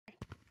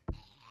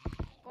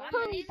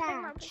Curley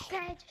badge.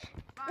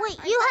 Wait,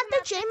 Are you have the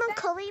talking Jayman about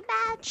Curley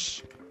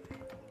badge?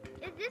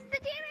 Is this the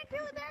Jayman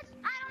Curley badge?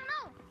 I don't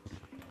know.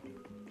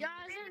 Guys,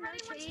 anybody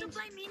wants to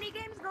play mini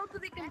games? Go to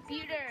the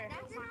computer.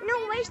 No,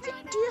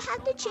 do you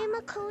have the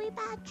Jayman Curley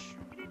badge?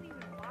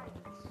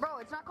 Bro,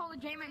 it's not called the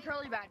Jayman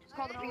Curley badge. It's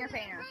called the finger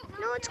painter.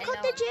 No, it's called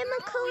the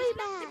Jayman Curley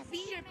badge.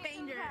 Finger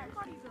painter.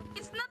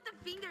 It's not the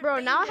finger Bro,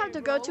 painter, now I have to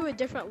go bro. to a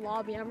different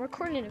lobby. I'm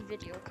recording a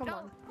video. Come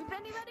on. If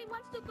anybody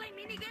wants to play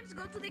mini games,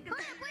 go to the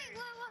computer. Wait,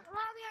 what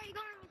lobby are you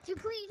going to?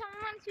 Please,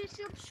 I want to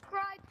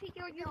subscribe to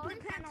your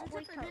YouTube channel. Go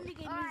to the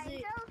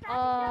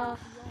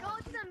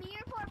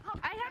mirror for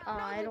public.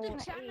 I don't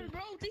want channel,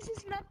 bro. This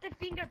is not the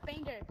finger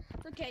painter.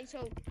 Okay,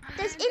 so.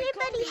 Does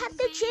anybody have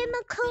the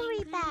Jayman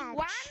Curley badge?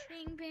 What?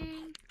 Bing,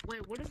 bing.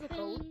 Wait, what is the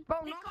code? Bro,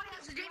 nobody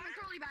has the Jayman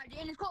Curley badge,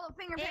 and it's called a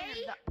finger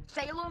painter.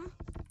 Salem.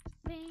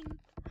 Bing.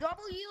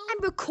 W.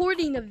 I'm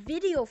recording a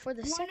video for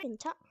the second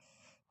time.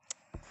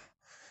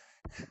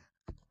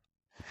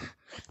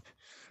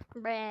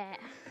 Bruh.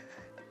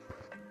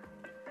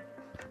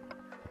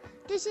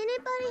 Does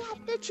anybody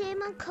have the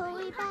Jayman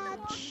Curley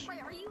badge?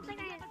 Wait, are you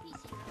thinking I have a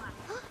PC?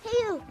 Hey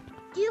you,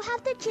 do you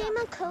have the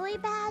Jayman Curley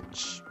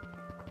badge?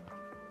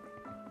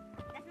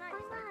 That's not.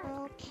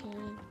 Okay.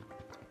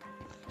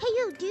 Hey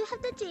you, do you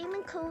have the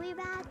Jayman Curley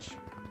badge?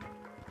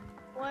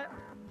 What?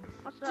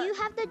 What's Do you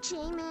have the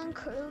Jayman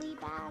Curley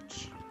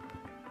badge?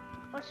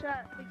 What's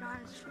that? Hey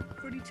guys,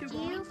 42 Do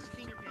you?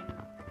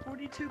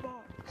 42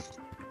 bucks.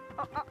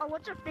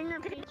 What's a finger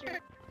painter?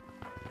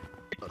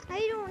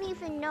 I don't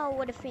even know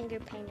what a finger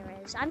painter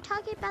is. I'm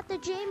talking about the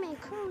Jayman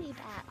Curley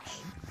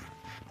badge.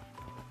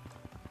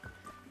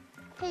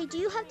 Hey, do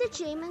you have the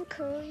Jayman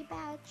Curley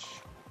badge?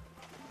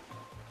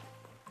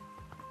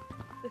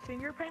 The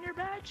finger painter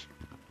badge?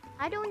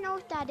 I don't know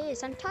what that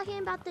is. I'm talking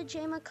about the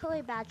Jayman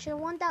Curley badge, the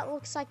one that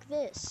looks like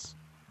this.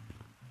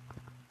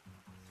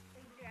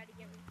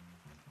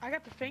 I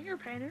got the finger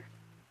painter.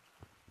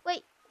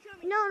 Wait,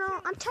 no,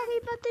 I'm talking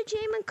about the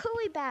Jayman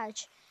Curley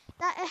badge.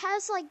 That it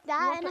has like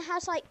that and it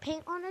has like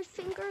paint on its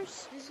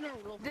fingers. This is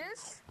not real.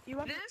 This? You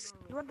want this?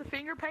 You want the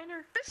finger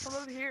painter? Come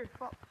over here.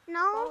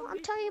 No, I'm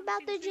talking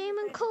about the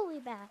Jayman Curley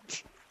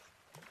badge.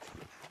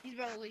 He's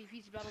about to leave.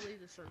 He's about to leave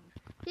the server.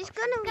 He's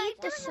gonna leave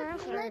the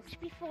server.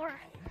 Before.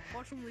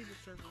 Watch him leave the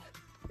server.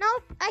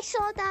 Nope, I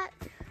saw that.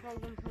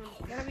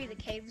 It's gonna be the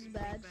caves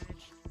badge.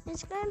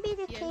 It's gonna be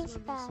the case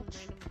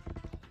badge.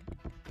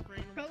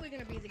 Probably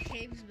gonna be the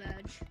caves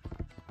badge.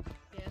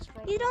 Yeah, it's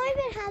probably. You don't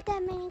even have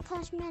that many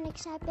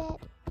cosmetics, I bet.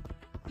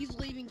 He's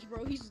leaving,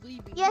 bro. He's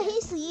leaving. Yeah,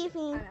 he's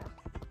leaving. I know.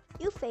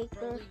 You faker.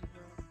 Bro, leave,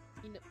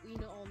 bro. We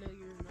all know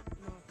you're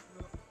not.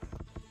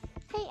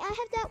 Hey, I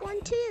have that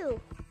one too.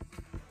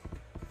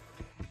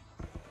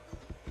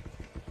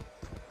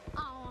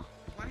 Oh,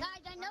 guys,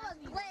 I know a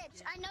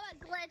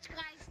glitch.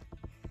 Guys.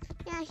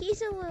 Yeah,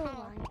 he's a little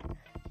one.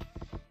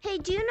 Hey,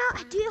 do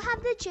you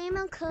have the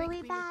Jayman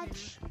Curley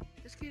badge?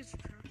 This kid's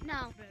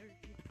No,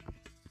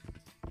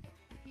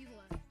 he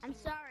left. I'm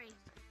sorry.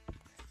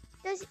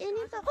 Does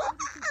anybody?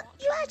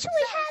 You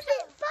actually have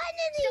it!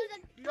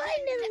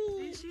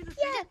 Finally!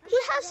 Yeah, he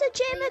has the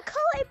Jayman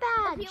Curley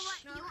badge. You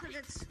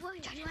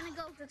want to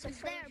go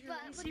there, but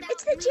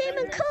It's the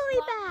Jayman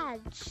Curley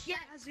badge. Yeah,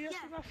 Do you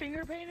have my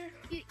finger painter?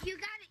 you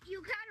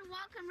gotta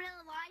walk in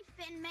real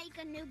life and make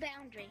a new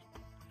boundary.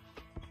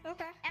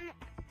 Okay. And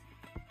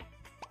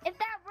if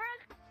that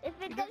works, if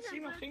it You don't doesn't see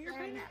my work, finger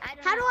then painter? I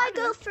don't How know. do I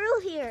go through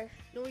here?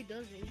 No, he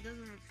doesn't. He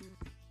doesn't have to.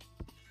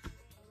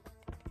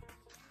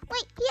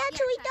 Wait, he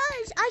actually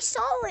does. I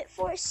saw it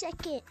for a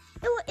second.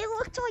 It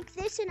looked like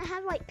this and it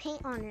had like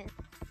paint on it.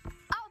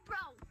 Oh,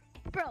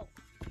 bro.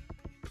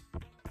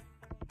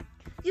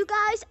 You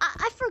guys,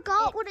 I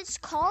forgot what it's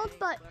called,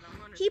 but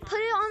he put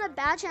it on a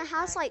badge and it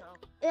has like,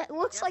 it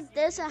looks like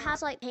this and it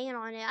has like paint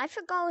on it. I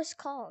forgot what it's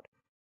called.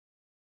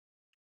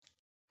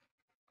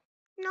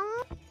 No,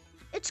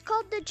 it's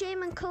called the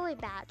Jayman Curley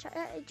badge.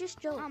 I just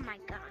joked. Oh my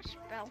gosh,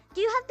 bro.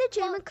 Do you have the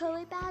Jayman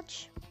Curley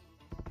badge?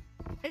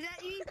 Is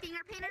that you, finger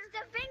painter? It's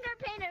the finger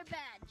painter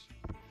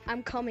badge.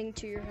 I'm coming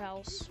to your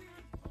house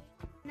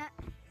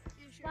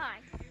Why?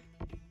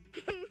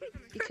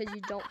 because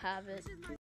you don't have it.